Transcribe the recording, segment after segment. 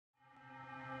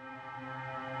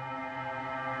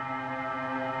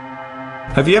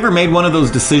Have you ever made one of those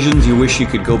decisions you wish you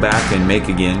could go back and make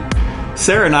again?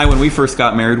 Sarah and I, when we first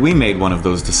got married, we made one of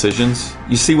those decisions.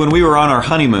 You see, when we were on our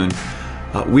honeymoon,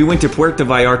 we went to Puerto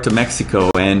Vallarta,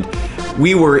 Mexico, and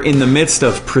we were in the midst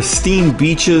of pristine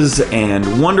beaches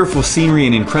and wonderful scenery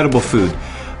and incredible food.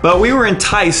 But we were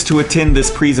enticed to attend this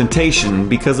presentation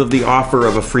because of the offer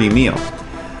of a free meal.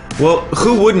 Well,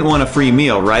 who wouldn't want a free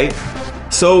meal, right?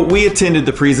 So we attended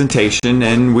the presentation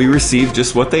and we received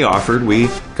just what they offered. We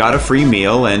got a free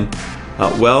meal and,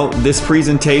 this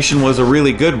presentation was a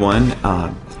really good one.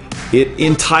 It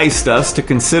enticed us to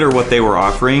consider what they were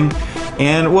offering.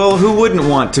 And, well, who wouldn't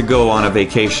want to go on a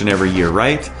vacation every year,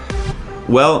 right?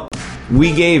 Well,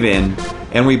 we gave in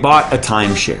and we bought a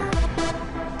timeshare.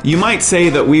 You might say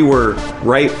that we were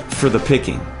ripe for the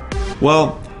picking.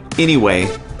 Well,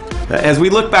 anyway, as we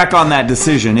look back on that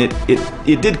decision,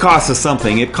 it did cost us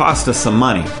something. It cost us some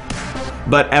money.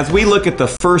 But as we look at the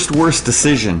first worst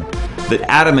decision that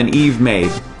Adam and Eve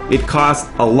made, it cost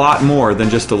a lot more than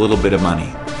just a little bit of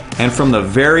money. And from the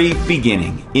very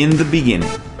beginning, in the beginning,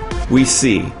 we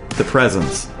see the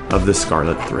presence of the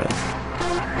scarlet thread.